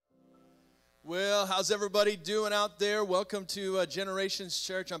Well, how's everybody doing out there? Welcome to Generations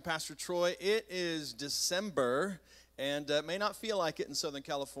Church. I'm Pastor Troy. It is December, and it may not feel like it in Southern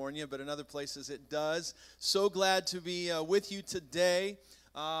California, but in other places it does. So glad to be with you today.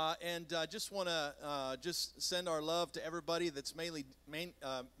 And just want to just send our love to everybody that's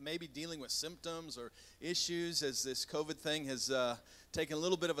maybe dealing with symptoms or issues as this COVID thing has taken a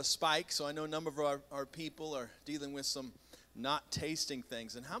little bit of a spike. So I know a number of our people are dealing with some not tasting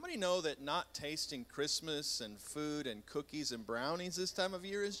things. And how many know that not tasting Christmas and food and cookies and brownies this time of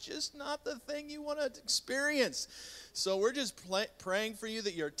year is just not the thing you want to experience? So we're just praying for you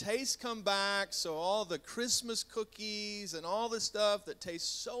that your taste come back, so all the Christmas cookies and all the stuff that tastes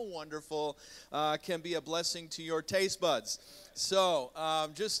so wonderful can be a blessing to your taste buds. So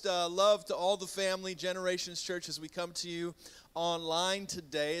just love to all the family, Generations Church, as we come to you online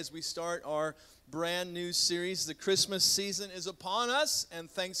today as we start our brand new series. The Christmas season is upon us and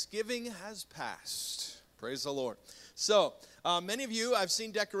Thanksgiving has passed. Praise the Lord. So many of you, I've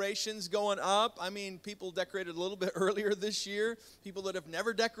seen decorations going up. I mean, people decorated a little bit earlier this year. People that have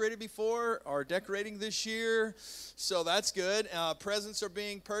never decorated before are decorating this year. So that's good. Presents are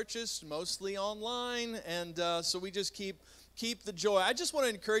being purchased mostly online. And so we just keep the joy. I just want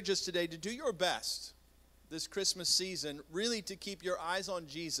to encourage us today to do your best this Christmas season, really to keep your eyes on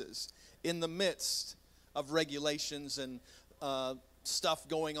Jesus in the midst of regulations and stuff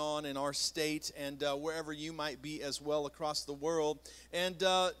going on in our state and wherever you might be as well across the world. And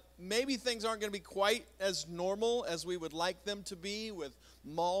maybe things aren't going to be quite as normal as we would like them to be, with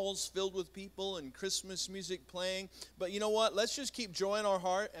malls filled with people and Christmas music playing. But you know what? Let's just keep joy in our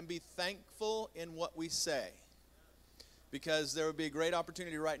heart and be thankful in what we say. Because there would be a great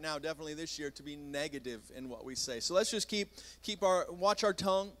opportunity right now, definitely this year, to be negative in what we say. So let's just watch our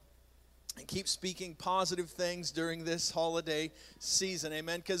tongue and keep speaking positive things during this holiday season.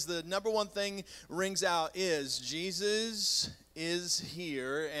 Amen. Because the number one thing rings out is Jesus is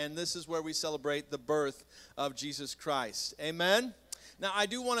here, and this is where we celebrate the birth of Jesus Christ. Amen. Now, I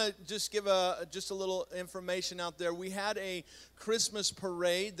do want to just give just a little information out there. We had a Christmas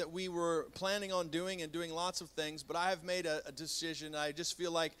parade that we were planning on doing and doing lots of things, but I have made a decision. I just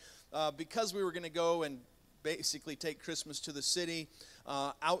feel like because we were going to go and basically take Christmas to the city,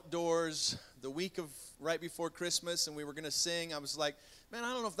 outdoors, the week of right before Christmas, and we were going to sing, I was like, man,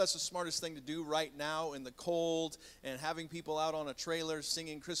 I don't know if that's the smartest thing to do right now in the cold and having people out on a trailer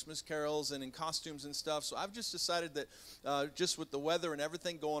singing Christmas carols and in costumes and stuff. So I've just decided that just with the weather and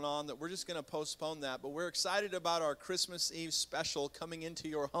everything going on, that we're just going to postpone that. But we're excited about our Christmas Eve special coming into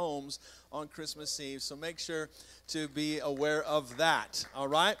your homes on Christmas Eve. So make sure to be aware of that, all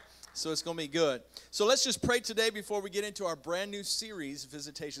right? So it's going to be good. So let's just pray today before we get into our brand new series,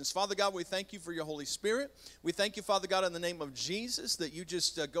 Visitations. Father God, we thank you for your Holy Spirit. We thank you, Father God, in the name of Jesus, that you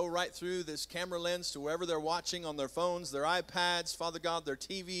just go right through this camera lens to wherever they're watching on their phones, their iPads, Father God, their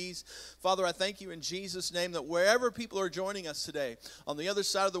TVs. Father, I thank you in Jesus' name that wherever people are joining us today, on the other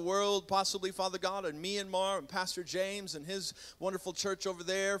side of the world, possibly, Father God, in Myanmar and Pastor James and his wonderful church over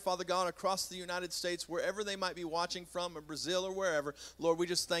there, Father God, across the United States, wherever they might be watching from, in Brazil or wherever, Lord, we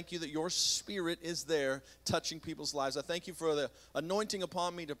just thank you that your Spirit is there touching people's lives. I thank you for the anointing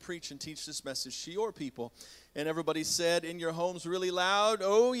upon me to preach and teach this message to your people. And everybody said in your homes really loud,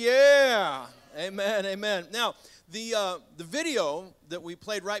 oh yeah, amen, amen. Now, the video that we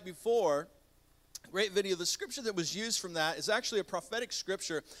played right before, great video. The scripture that was used from that is actually a prophetic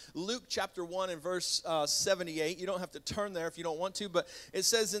scripture, Luke chapter 1 and verse 78. You don't have to turn there if you don't want to, but it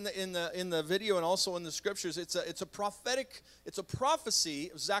says in the video and also in the scriptures, it's a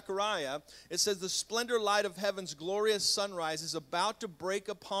prophecy of Zechariah. It says the splendor light of heaven's glorious sunrise is about to break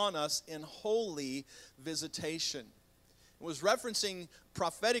upon us in holy visitation. It was referencing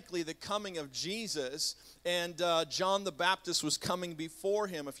prophetically the coming of Jesus, and John the Baptist was coming before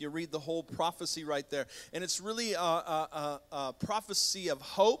him, if you read the whole prophecy right there. And it's really a prophecy of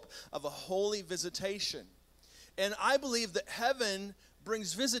hope, of a holy visitation. And I believe that heaven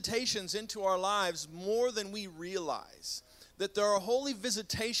brings visitations into our lives more than we realize. That there are holy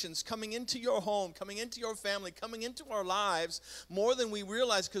visitations coming into your home, coming into your family, coming into our lives more than we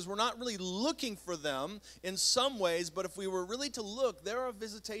realize, because we're not really looking for them in some ways. But if we were really to look, there are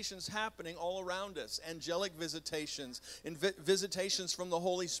visitations happening all around us, angelic visitations and visitations from the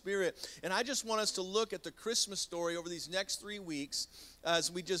Holy Spirit. And I just want us to look at the Christmas story over these next 3 weeks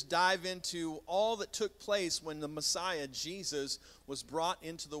as we just dive into all that took place when the Messiah, Jesus, was brought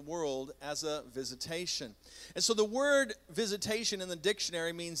into the world as a visitation. And so the word visitation in the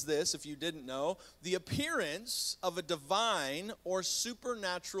dictionary means this, if you didn't know, the appearance of a divine or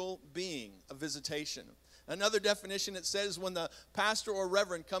supernatural being, a visitation. Another definition, it says when the pastor or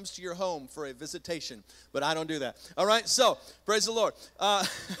reverend comes to your home for a visitation. But I don't do that. All right, so praise the Lord.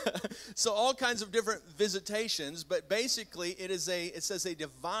 So all kinds of different visitations, but basically it says a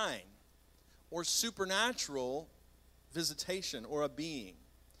divine or supernatural visitation or a being.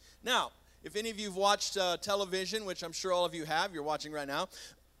 Now, if any of you have watched television, which I'm sure all of you have, you're watching right now,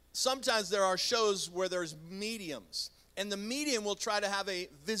 sometimes there are shows where there's mediums. And the medium will try to have a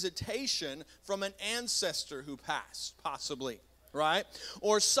visitation from an ancestor who passed, possibly, right?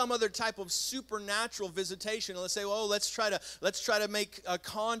 Or some other type of supernatural visitation. Let's say, well, let's try to make a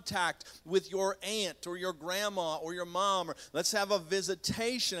contact with your aunt or your grandma or your mom, or let's have a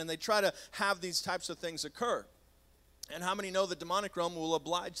visitation. And they try to have these types of things occur. And how many know the demonic realm will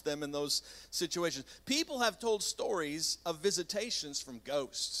oblige them in those situations? People have told stories of visitations from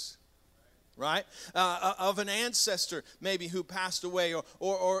ghosts. Right? Of an ancestor maybe who passed away,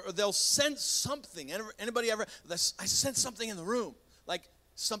 or they'll sense something. Anybody ever, I sense something in the room, like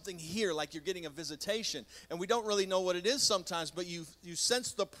something here, like you're getting a visitation. And we don't really know what it is sometimes, but you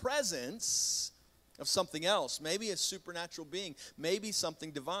sense the presence of something else. Maybe a supernatural being, maybe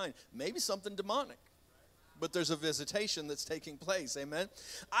something divine, maybe something demonic. But there's a visitation that's taking place, amen?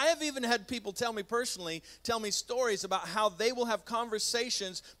 I have even had people tell me stories about how they will have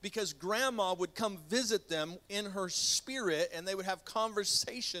conversations because grandma would come visit them in her spirit, and they would have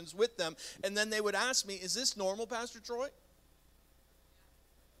conversations with them, and then they would ask me, is this normal, Pastor Troy?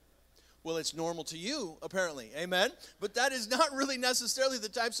 Well, it's normal to you, apparently, amen? But that is not really necessarily the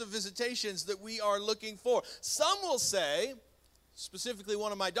types of visitations that we are looking for. Some will say, specifically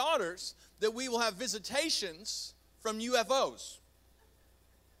one of my daughters, that we will have visitations from UFOs.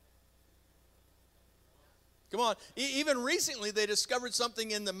 Come on. Even recently, they discovered something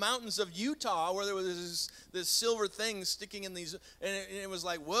in the mountains of Utah where there was this silver thing sticking in these, and it was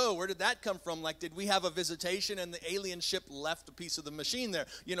like, whoa, where did that come from? Like, did we have a visitation and the alien ship left a piece of the machine there,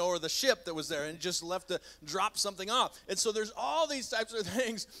 or the ship that was there and just left to drop something off? And so there's all these types of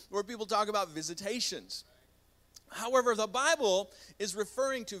things where people talk about visitations. However, the Bible is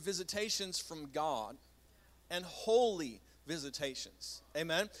referring to visitations from God and holy visitations.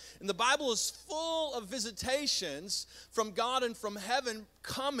 Amen? And the Bible is full of visitations from God and from heaven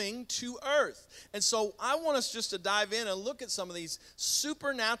coming to earth. And so I want us just to dive in and look at some of these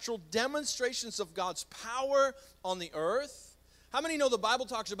supernatural demonstrations of God's power on the earth. How many know the Bible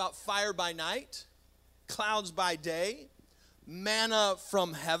talks about fire by night, clouds by day, manna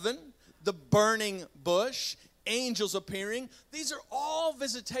from heaven, the burning bush, angels appearing? These are all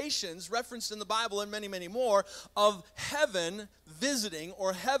visitations referenced in the Bible, and many, many more, of heaven visiting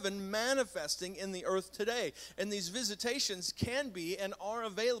or heaven manifesting in the earth today. And these visitations can be and are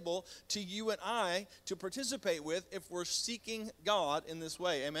available to you and I to participate with if we're seeking God in this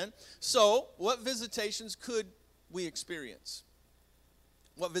way. Amen? So, what visitations could we experience?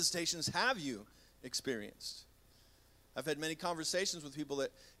 What visitations have you experienced? I've had many conversations with people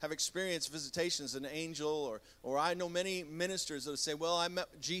that have experienced visitations, an angel, or I know many ministers that say, well,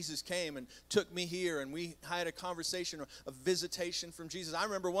 Jesus came and took me here, and we had a conversation, or a visitation from Jesus. I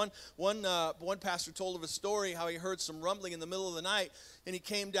remember one pastor told of a story how he heard some rumbling in the middle of the night, and he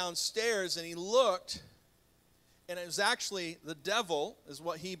came downstairs and he looked, and it was actually the devil, is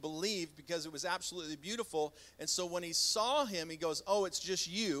what he believed, because it was absolutely beautiful. And so when he saw him, he goes, oh, it's just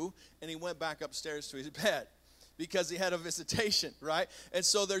you, and he went back upstairs to his bed, because he had a visitation, right? And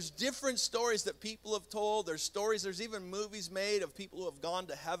so there's different stories that people have told. There's even movies made of people who have gone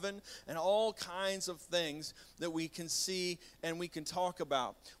to heaven, and all kinds of things that we can see and we can talk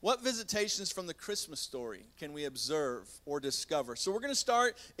about. What visitations from the Christmas story can we observe or discover? So we're going to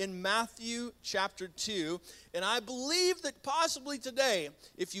start in Matthew chapter 2. And I believe that possibly today,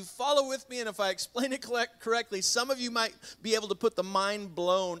 if you follow with me and if I explain it correctly, some of you might be able to put the mind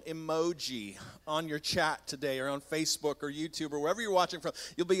blown emoji on your chat today, or on Facebook or YouTube or wherever you're watching from.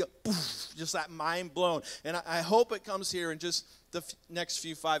 You'll be just that mind blown. And I hope it comes here in just the next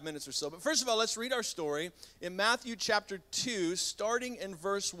 5 minutes or so. But first of all, let's read our story in Matthew chapter 2, starting in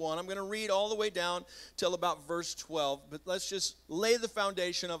verse 1. I'm going to read all the way down till about verse 12. But let's just lay the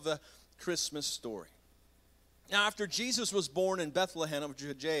foundation of the Christmas story. Now, after Jesus was born in Bethlehem of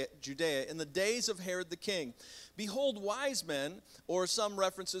Judea, in the days of Herod the king, behold, wise men, or some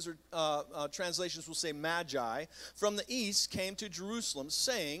references or translations will say magi, from the east came to Jerusalem,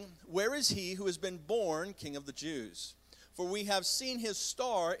 saying, where is he who has been born King of the Jews? For we have seen his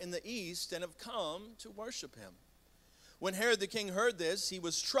star in the east and have come to worship him. When Herod the king heard this, he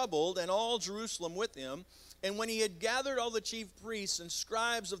was troubled, and all Jerusalem with him. And when he had gathered all the chief priests and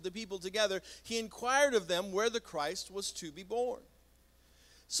scribes of the people together, he inquired of them where the Christ was to be born.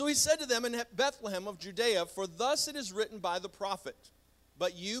 So he said to them in Bethlehem of Judea, for thus it is written by the prophet,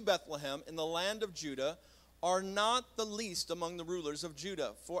 but you, Bethlehem, in the land of Judah, are not the least among the rulers of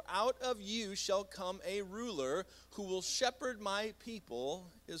Judah. For out of you shall come a ruler who will shepherd my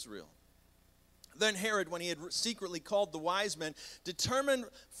people Israel. Then Herod, when he had secretly called the wise men, determined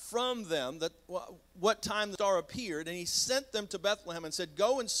from them that what time the star appeared, and he sent them to Bethlehem and said,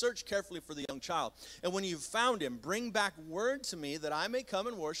 go and search carefully for the young child. And when you've found him, bring back word to me that I may come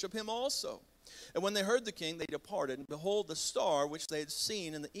and worship him also. And when they heard the king, they departed, and behold, the star which they had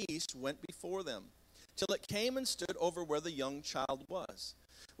seen in the east went before them, till it came and stood over where the young child was.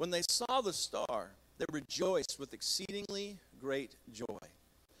 When they saw the star, they rejoiced with exceedingly great joy.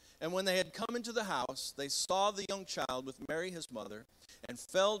 And when they had come into the house, they saw the young child with Mary his mother, and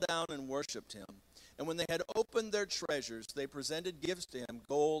fell down and worshipped him. And when they had opened their treasures, they presented gifts to him,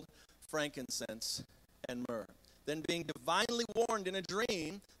 gold, frankincense, and myrrh. Then being divinely warned in a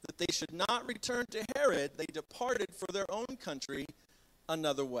dream that they should not return to Herod, they departed for their own country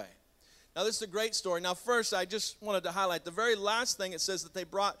another way. Now, this is a great story. Now, first, I just wanted to highlight the very last thing. It says that they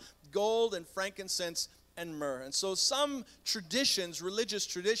brought gold and frankincense and myrrh. And so some traditions, religious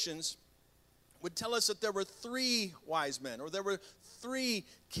traditions, would tell us that there were 3 wise men, or there were 3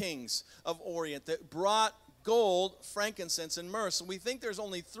 kings of Orient that brought gold, frankincense, and myrrh. So we think there's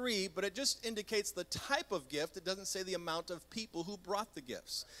only 3, but it just indicates the type of gift. It doesn't say the amount of people who brought the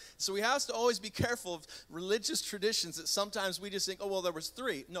gifts. So we have to always be careful of religious traditions that sometimes we just think, oh, well, there was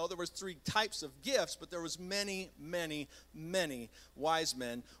 3. No, there was 3 types of gifts, but there was many, many, many wise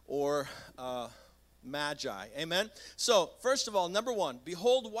men or magi. Amen? So, first of all, number 1,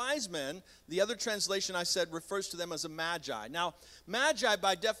 behold wise men. The other translation I said refers to them as a magi. Now, magi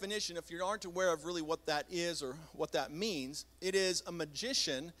by definition, if you aren't aware of really what that is or what that means, it is a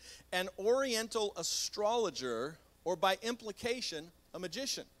magician, an oriental astrologer, or by implication, a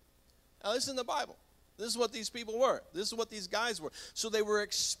magician. Now, this is in the Bible. This is what these people were. This is what these guys were. So they were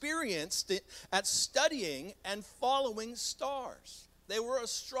experienced at studying and following stars. They were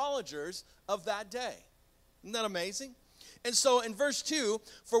astrologers of that day. Isn't that amazing? And so in verse 2,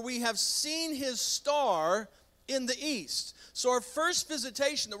 for we have seen his star in the east. So our first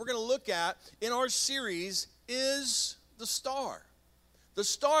visitation that we're going to look at in our series is the star. The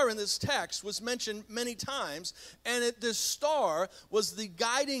star in this text was mentioned many times, and this star was the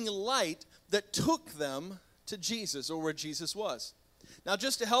guiding light that took them to Jesus, or where Jesus was. Now,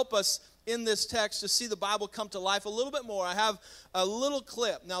 just to help us in this text to see the Bible come to life a little bit more, I have a little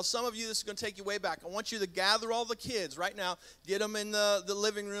clip. Now, some of you, this is going to take you way back. I want you to gather all the kids right now, get them in the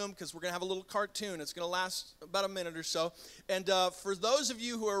living room, because we're going to have a little cartoon. It's going to last about a minute or so. And for those of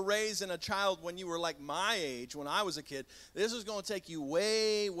you who are raised in a child when you were like my age, when I was a kid, this is going to take you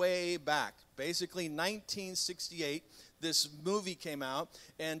way, way back. Basically, 1968. This movie came out,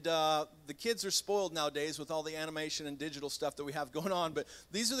 and the kids are spoiled nowadays with all the animation and digital stuff that we have going on, but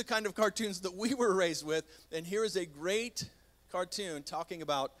these are the kind of cartoons that we were raised with, and here is a great cartoon talking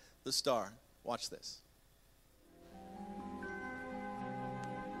about the star. Watch this.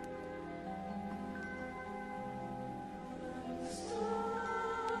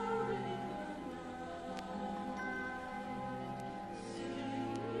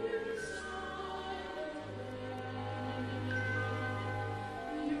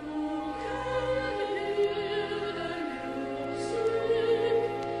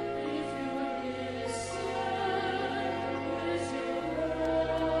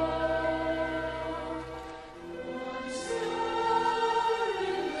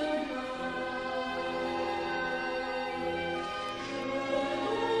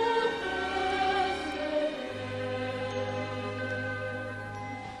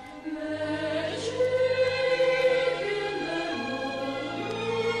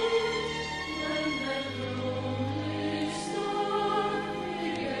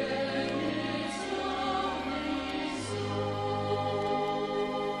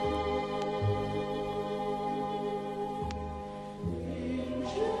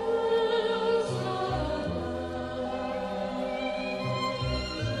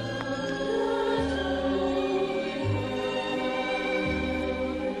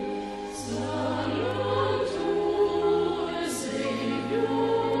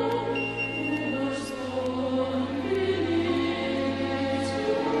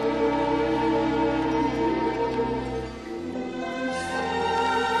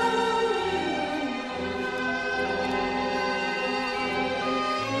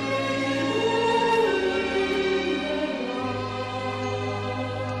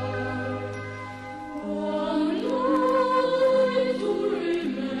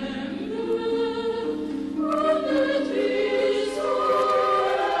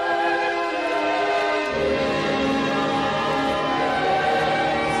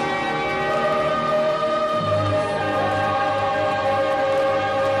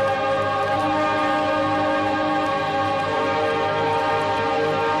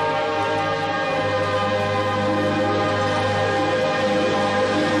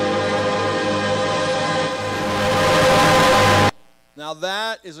 Now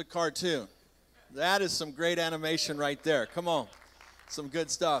that is a cartoon. That is some great animation right there. Come on. Some good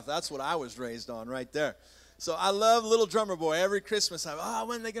stuff. That's what I was raised on right there. So I love Little Drummer Boy. Every Christmas, when are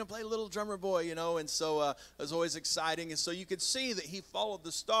they going to play Little Drummer Boy, And so it was always exciting. And so you could see that he followed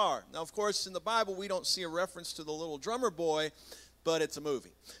the star. Now, of course, in the Bible, we don't see a reference to the Little Drummer Boy, but it's a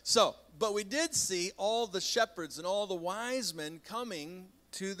movie. But we did see all the shepherds and all the wise men coming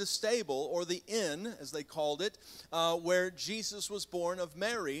to the stable, or the inn, as they called it, where Jesus was born of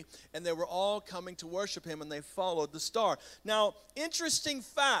Mary, and they were all coming to worship him, and they followed the star. Now, interesting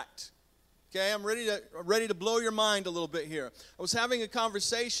fact, okay, I'm ready to blow your mind a little bit here. I was having a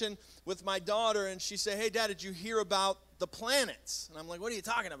conversation with my daughter, and she said, "Hey, Dad, did you hear about the planets?" And I'm like, "What are you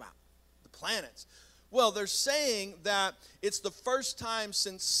talking about? The planets?" Well, they're saying that it's the first time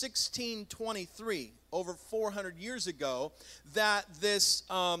since 1623, over 400 years ago, that this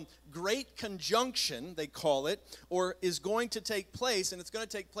great conjunction, they call it, or is going to take place, and it's going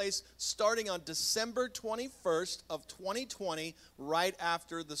to take place starting on December 21st of 2020, right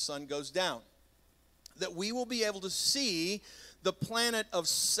after the sun goes down. That we will be able to see the planet of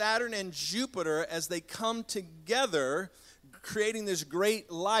Saturn and Jupiter as they come together, creating this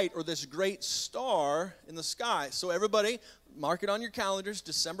great light or this great star in the sky. So everybody, mark it on your calendars,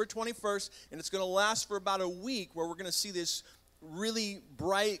 December 21st, and it's going to last for about a week, where we're going to see this really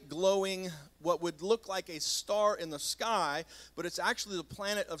bright, glowing, what would look like a star in the sky, but it's actually the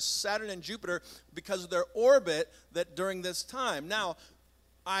planet of Saturn and Jupiter because of their orbit that during this time. Now,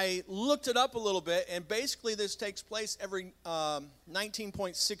 I looked it up a little bit, and basically this takes place every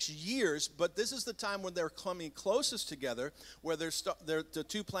 19.6 years, but this is the time when they're coming closest together, where the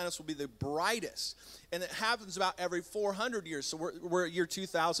two planets will be the brightest. And it happens about every 400 years. So we're at year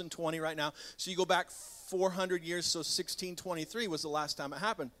 2020 right now. So you go back 400 years, so 1623 was the last time it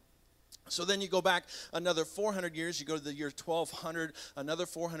happened. So then you go back another 400 years, you go to the year 1200, another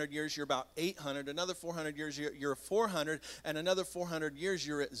 400 years, you're about 800, another 400 years, you're 400, and another 400 years,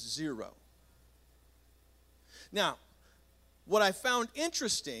 you're at 0. Now, what I found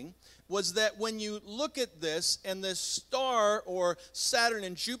interesting was that when you look at this and this star or Saturn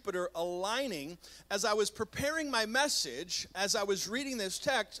and Jupiter aligning, as I was preparing my message, as I was reading this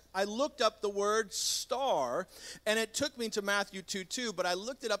text, I looked up the word star, and it took me to Matthew 2:2, but I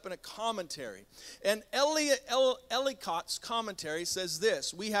looked it up in a commentary. And Ellicott's commentary says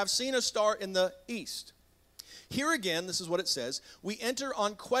this: "We have seen a star in the east. Here again," this is what it says, "we enter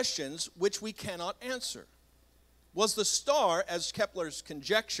on questions which we cannot answer. Was the star, as Kepler's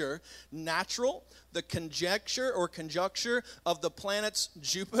conjecture, natural, the conjecture or conjuncture of the planets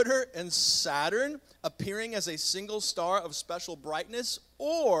Jupiter and Saturn appearing as a single star of special brightness,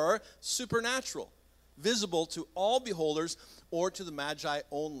 or supernatural, visible to all beholders or to the Magi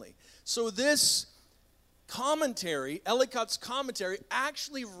only?" So this commentary, Ellicott's commentary,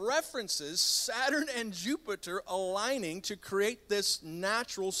 actually references Saturn and Jupiter aligning to create this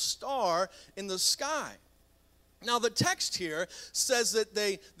natural star in the sky. Now, the text here says that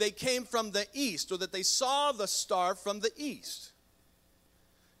they came from the east, or that they saw the star from the east.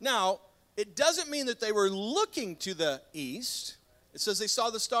 Now, it doesn't mean that they were looking to the east. It says they saw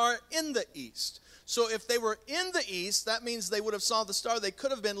the star in the east. So if they were in the east, that means they would have saw the star. They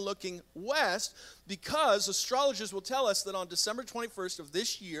could have been looking west, because astrologers will tell us that on December 21st of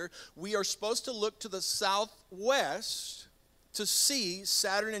this year, we are supposed to look to the southwest to see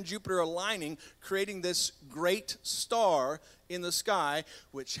Saturn and Jupiter aligning, creating this great star in the sky,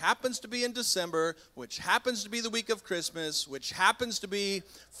 which happens to be in December, which happens to be the week of Christmas, which happens to be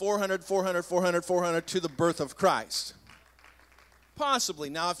 400 to the birth of Christ. Possibly.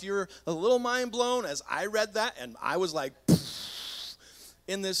 Now, if you're a little mind blown, as I read that, and I was like,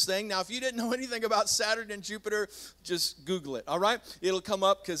 in this thing. Now, if you didn't know anything about Saturn and Jupiter, just Google it, all right? It'll come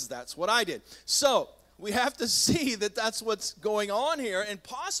up, because that's what I did. So, we have to see that that's what's going on here, and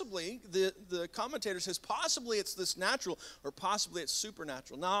possibly, the commentator says, possibly it's this natural, or possibly it's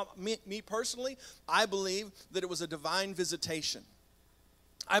supernatural. Now, me personally, I believe that it was a divine visitation.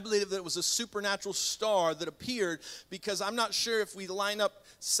 I believe that it was a supernatural star that appeared, because I'm not sure if we line up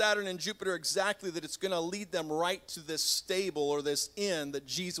Saturn and Jupiter exactly that it's going to lead them right to this stable or this inn that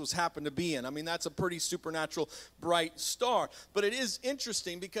Jesus happened to be in. I mean, that's a pretty supernatural bright star. But it is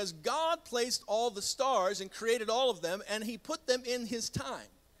interesting, because God placed all the stars and created all of them, and he put them in his time.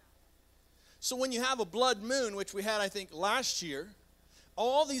 So when you have a blood moon, which we had, I think, last year,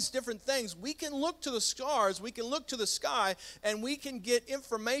 all these different things, we can look to the stars, we can look to the sky, and we can get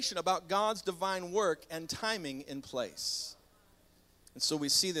information about God's divine work and timing in place. And so we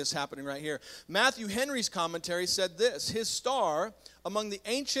see this happening right here. Matthew Henry's commentary said this: "His star, among the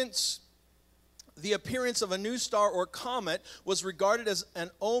ancients, the appearance of a new star or comet was regarded as an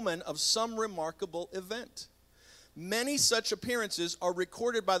omen of some remarkable event. Many such appearances are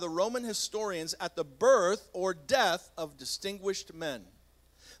recorded by the Roman historians at the birth or death of distinguished men.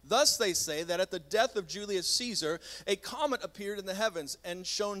 Thus they say that at the death of Julius Caesar, a comet appeared in the heavens and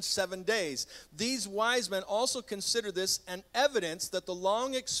shone 7 days. These wise men also consider this an evidence that the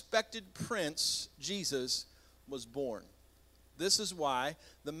long-expected prince, Jesus, was born. This is why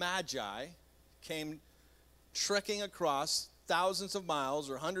the Magi came trekking across thousands of miles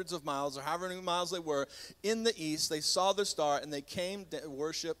or hundreds of miles or however many miles they were in the east. They saw the star and they came to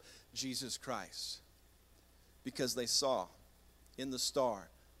worship Jesus Christ because they saw in the star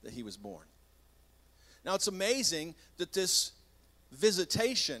that he was born. Now it's amazing that this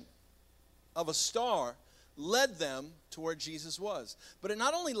visitation of a star led them to where Jesus was. But it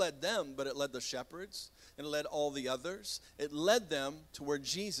not only led them, but it led the shepherds and it led all the others. It led them to where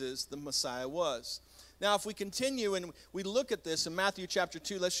Jesus, the Messiah, was. Now, if we continue and we look at this in Matthew chapter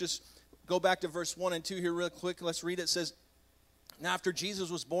 2, let's just go back to verse 1 and 2 here real quick. Let's read it. It says, "Now after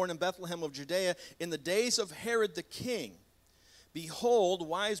Jesus was born in Bethlehem of Judea, in the days of Herod the king, behold,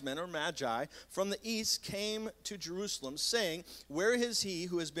 wise men or magi from the east came to Jerusalem, saying, Where is he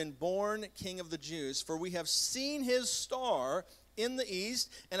who has been born King of the Jews? For we have seen his star in the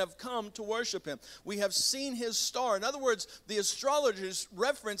east and have come to worship him." We have seen his star. In other words, the astrologers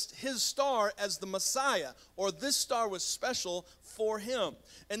referenced his star as the Messiah, or this star was special for him.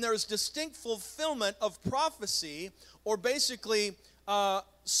 And there is distinct fulfillment of prophecy, or basically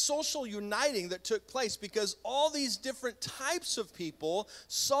social uniting that took place, because all these different types of people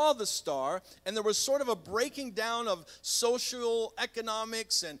saw the star, and there was sort of a breaking down of social,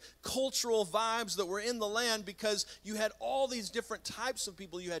 economics, and cultural vibes that were in the land, because you had all these different types of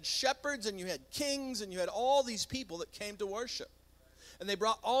people. You had shepherds, and you had kings, and you had all these people that came to worship. And they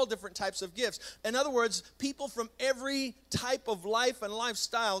brought all different types of gifts. In other words, people from every type of life and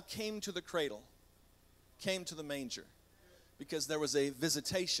lifestyle came to the cradle, came to the manger, because there was a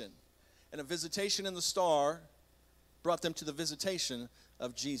visitation. And a visitation in the star brought them to the visitation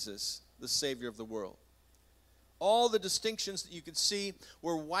of Jesus, the Savior of the world. All the distinctions that you could see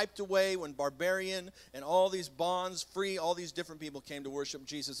were wiped away when barbarian and all these bonds free, all these different people came to worship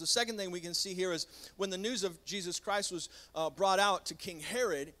Jesus. The second thing we can see here is when the news of Jesus Christ was brought out to King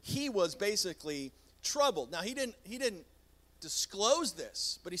Herod, he was basically troubled. Now, he didn't disclose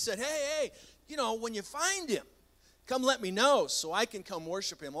this, but he said, hey, when you find him, come let me know so I can come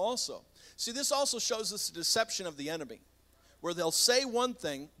worship him also. See, this also shows us the deception of the enemy, where they'll say one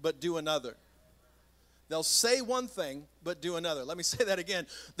thing but do another. They'll say one thing but do another. Let me say that again.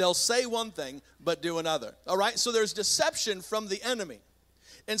 They'll say one thing but do another. All right? So there's deception from the enemy.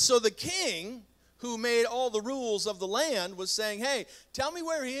 And so the king who made all the rules of the land was saying, hey, tell me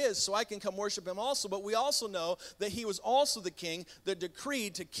where he is so I can come worship him also. But we also know that he was also the king that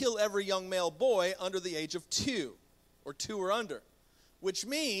decreed to kill every young male boy under the age of 2. Or 2 or under, which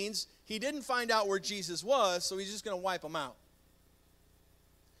means he didn't find out where Jesus was, so he's just going to wipe them out.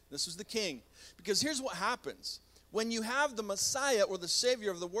 This was the king. Because here's what happens. When you have the Messiah or the Savior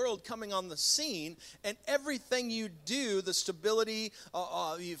of the world coming on the scene, and everything you do, the stability,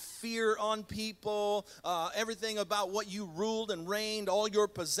 you fear on people, everything about what you ruled and reigned, all your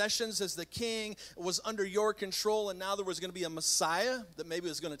possessions as the king was under your control, and now there was going to be a Messiah that maybe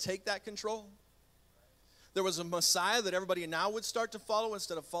was going to take that control. There was a Messiah that everybody now would start to follow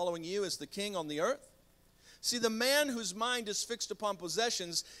instead of following you as the king on the earth. See, the man whose mind is fixed upon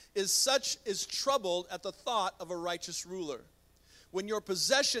possessions is troubled at the thought of a righteous ruler. When your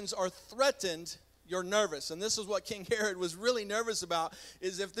possessions are threatened, you're nervous. And this is what King Herod was really nervous about,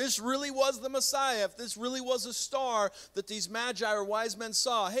 is if this really was the Messiah, if this really was a star that these magi or wise men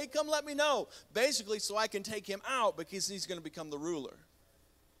saw, hey, come let me know. Basically, so I can take him out because he's going to become the ruler.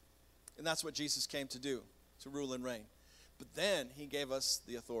 And that's what Jesus came to do. To rule and reign. But then he gave us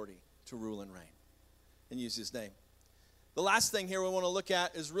the authority to rule and reign and use his name. The last thing here we want to look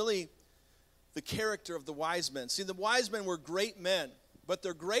at is really the character of the wise men. See, the wise men were great men, but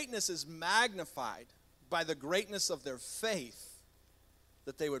their greatness is magnified by the greatness of their faith,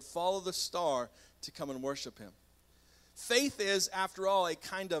 that they would follow the star to come and worship him. Faith is, after all, a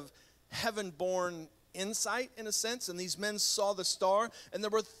kind of heaven-born insight in a sense, and these men saw the star, and there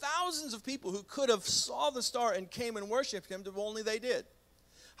were thousands of people who could have saw the star and came and worshiped him, if only they did.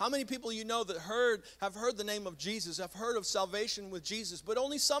 How many people you know that have heard the name of Jesus, have heard of salvation with Jesus, but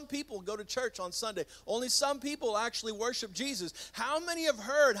only some people go to church on Sunday. Only some people actually worship Jesus. How many have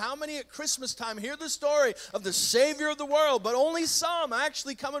heard, how many at Christmas time hear the story of the Savior of the world, but only some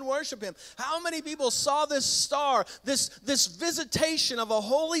actually come and worship him? How many people saw this star, this visitation of a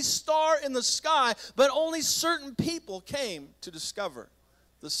holy star in the sky, but only certain people came to discover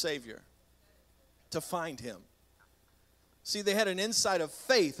the Savior, to find him? See, they had an insight of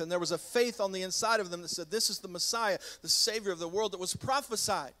faith, and there was a faith on the inside of them that said, this is the Messiah, the Savior of the world that was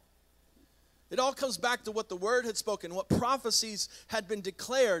prophesied. It all comes back to what the Word had spoken, what prophecies had been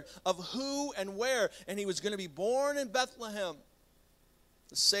declared of who and where, and he was going to be born in Bethlehem,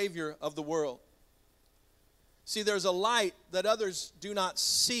 the Savior of the world. See, there's a light that others do not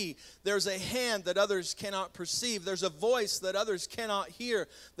see. There's a hand that others cannot perceive. There's a voice that others cannot hear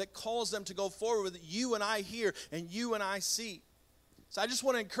that calls them to go forward that you and I hear and you and I see. So I just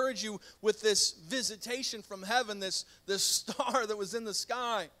want to encourage you with this visitation from heaven, this star that was in the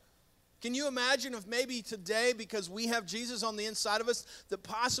sky. Can you imagine if maybe today, because we have Jesus on the inside of us, that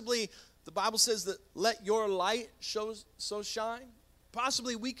possibly the Bible says that let your light so shine?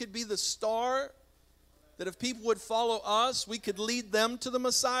 Possibly we could be the star, that if people would follow us, we could lead them to the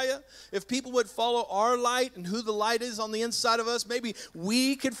Messiah. If people would follow our light and who the light is on the inside of us, maybe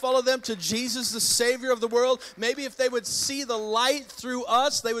we could follow them to Jesus, the Savior of the world. Maybe if they would see the light through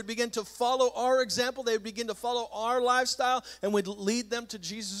us, they would begin to follow our example. They would begin to follow our lifestyle and would lead them to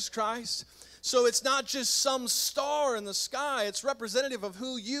Jesus Christ. So it's not just some star in the sky. It's representative of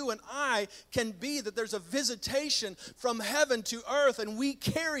who you and I can be, that there's a visitation from heaven to earth, and we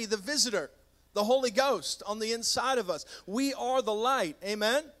carry the visitor, the Holy Ghost, on the inside of us. We are the light.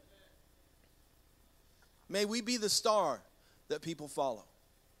 Amen? May we be the star that people follow.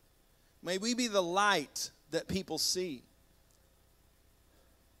 May we be the light that people see.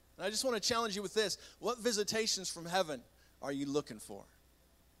 And I just want to challenge you with this. What visitations from heaven are you looking for?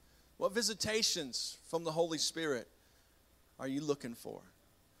 What visitations from the Holy Spirit are you looking for?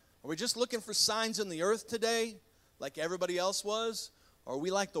 Are we just looking for signs in the earth today like everybody else was? Or are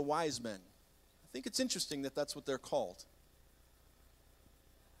we like the wise men? I think it's interesting that that's what they're called.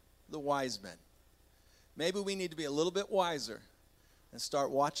 The wise men. Maybe we need to be a little bit wiser and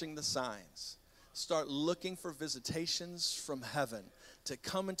start watching the signs. Start looking for visitations from heaven to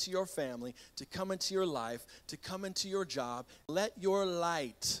come into your family, to come into your life, to come into your job. Let your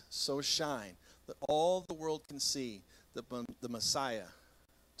light so shine that all the world can see that the Messiah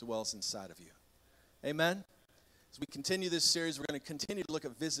dwells inside of you. Amen? As we continue this series, we're going to continue to look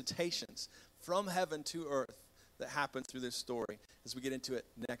at visitations from heaven to earth that happen through this story as we get into it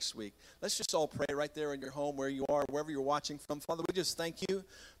next week. Let's just all pray right there in your home, where you are, wherever you're watching from. Father, we just thank you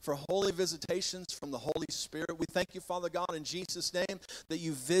for holy visitations from the Holy Spirit. We thank you, Father God, in Jesus' name, that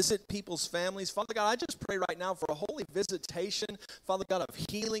you visit people's families. Father God, I just pray right now for a holy visitation, Father God, of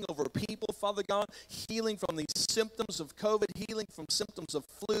healing over people. Father God, healing from these symptoms of COVID, healing from symptoms of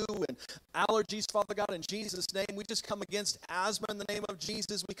flu and allergies, Father God, in Jesus' name. We just come against asthma in the name of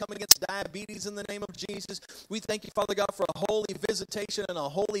Jesus. We come against diabetes in the name of Jesus. We thank you, Father God, for a holy visitation and a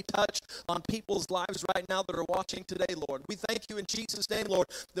holy touch on people's lives right now that are watching today, Lord. We thank you in Jesus' name, Lord,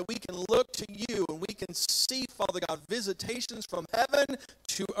 that we can look to you and we can see, Father God, visitations from heaven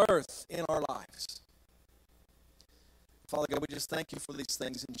to earth in our lives. Father God, we just thank you for these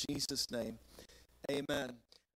things in Jesus' name. Amen.